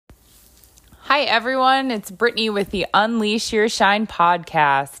Hi, everyone. It's Brittany with the Unleash Your Shine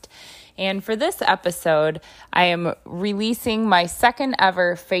podcast. And for this episode, I am releasing my second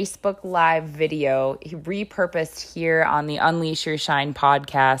ever Facebook Live video, repurposed here on the Unleash Your Shine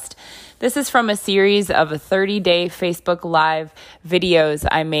podcast. This is from a series of 30-day Facebook Live videos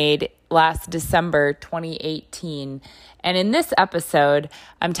I made last December 2018. And in this episode,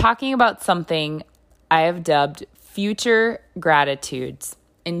 I'm talking about something I have dubbed future gratitudes.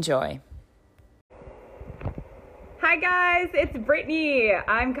 Enjoy. Hi guys, it's Brittany.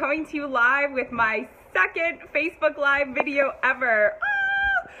 I'm coming to you live with my second Facebook Live video ever.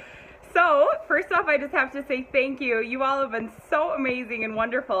 So, first off, I just have to say thank you. You all have been so amazing and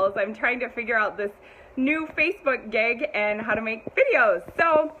wonderful as I'm trying to figure out this new Facebook gig and how to make videos.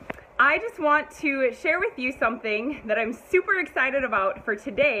 So, I just want to share with you something that I'm super excited about for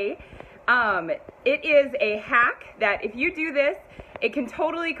today. It is a hack that if you do this, it can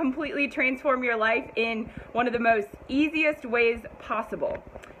totally, completely transform your life in one of the most easiest ways possible.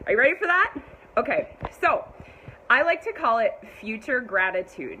 Are you ready for that? Okay, so I like to call it future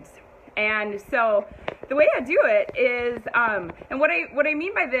gratitudes. And so the way I do it is, and what I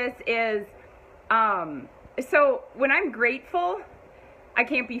mean by this is, so when I'm grateful, I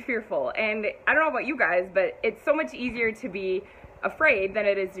can't be fearful. And I don't know about you guys, but it's so much easier to be afraid than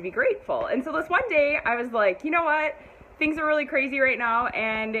it is to be grateful. And so this one day I was like, you know what? Things are really crazy right now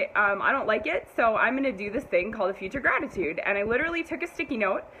and I don't like it, so I'm going to do this thing called a future gratitude. And I literally took a sticky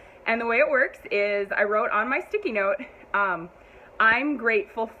note, and the way it works is I wrote on my sticky note, I'm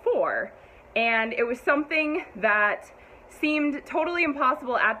grateful for. And it was something that seemed totally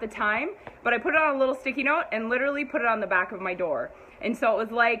impossible at the time, but I put it on a little sticky note and literally put it on the back of my door. And so it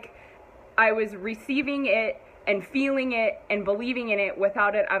was like I was receiving it and feeling it and believing in it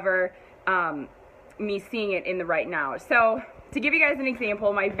without it ever me seeing it in the right now. So to give you guys an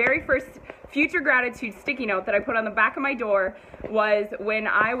example, my very first future gratitude sticky note that I put on the back of my door was when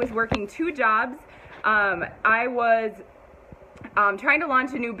I was working two jobs. I was trying to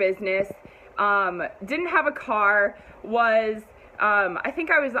launch a new business, didn't have a car, I think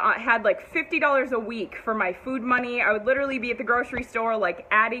I had like $50 a week for my food money. I would literally be at the grocery store like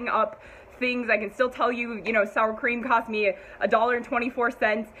adding up things. I can still tell you, sour cream cost me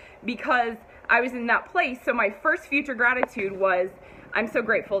 $1.24 because I was in that place. So my first future gratitude was, I'm so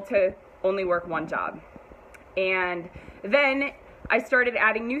grateful to only work one job. And then I started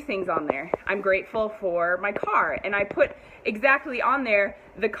adding new things on there. I'm grateful for my car. And I put exactly on there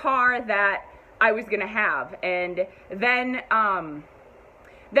the car that I was going to have. And then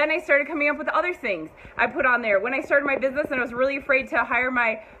I started coming up with other things. I put on there, when I started my business and I was really afraid to hire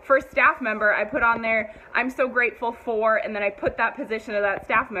my first staff member, I put on there, I'm so grateful for, and then I put that position of that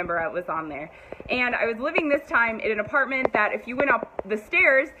staff member I was on there. And I was living this time in an apartment that if you went up the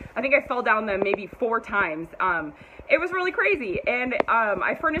stairs, I think I fell down them maybe 4 times. It was really crazy. And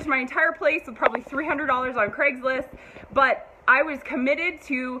I furnished my entire place with probably $300 on Craigslist, but I was committed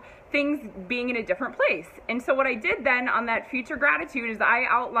to things being in a different place. And so what I did then on that future gratitude is I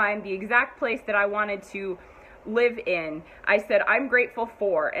outlined the exact place that I wanted to live in. I said, I'm grateful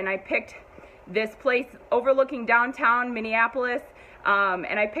for, and I picked this place overlooking downtown Minneapolis,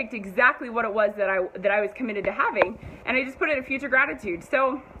 and I picked exactly what it was that I was committed to having, and I just put it in future gratitude.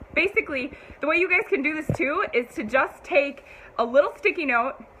 So basically, the way you guys can do this too is to just take a little sticky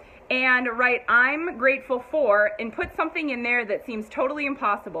note and write I'm grateful for and put something in there that seems totally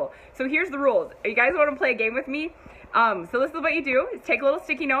impossible. So here's the rules. You guys want to play a game with me? So this is what you do, is take a little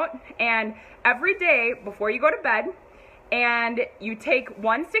sticky note, and every day before you go to bed, and you take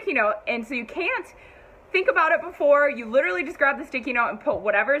one sticky note, and so you can't think about it before, you literally just grab the sticky note and put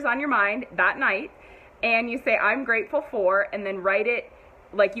whatever's on your mind that night, and you say I'm grateful for, and then write it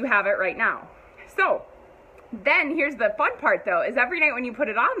like you have it right now. So then here's the fun part though, is every night when you put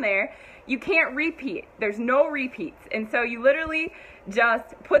it on there, you can't repeat. There's no repeats. And so you literally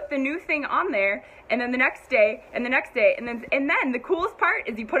just put the new thing on there, and then the next day, and the next day, and then the coolest part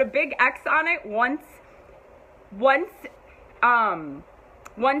is you put a big X on it once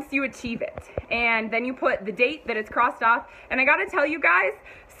you achieve it. And then you put the date that it's crossed off. And I gotta tell you guys,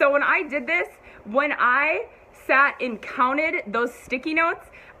 so when I did this, when I sat and counted those sticky notes,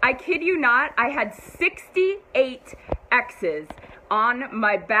 I kid you not, I had 68 X's on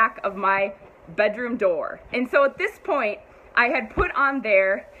my back of my bedroom door. And so at this point, I had put on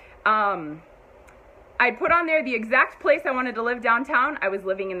there, the exact place I wanted to live downtown. I was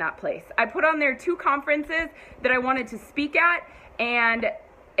living in that place. I put on there 2 conferences that I wanted to speak at, and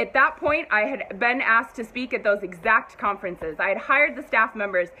at that point, I had been asked to speak at those exact conferences. I had hired the staff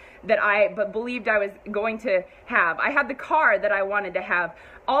members that I believed I was going to have. I had the car that I wanted to have.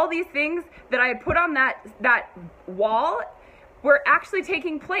 All these things that I had put on that wall were actually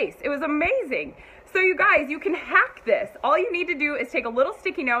taking place. It was amazing. So you guys, you can hack this. All you need to do is take a little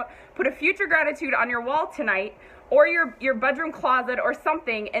sticky note, put a future gratitude on your wall tonight, or your bedroom closet or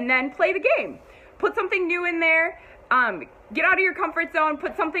something, and then play the game. Put something new in there. Get out of your comfort zone,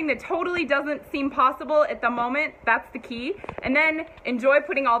 put something that totally doesn't seem possible at the moment. That's the key. And then enjoy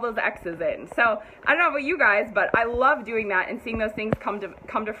putting all those X's in. So I don't know about you guys, but I love doing that and seeing those things come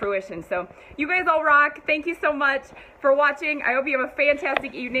to fruition. So you guys all rock. Thank you so much for watching. I hope you have a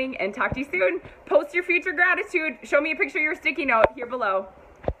fantastic evening and talk to you soon. Post your future gratitude. Show me a picture of your sticky note here below.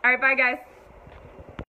 All right, bye guys.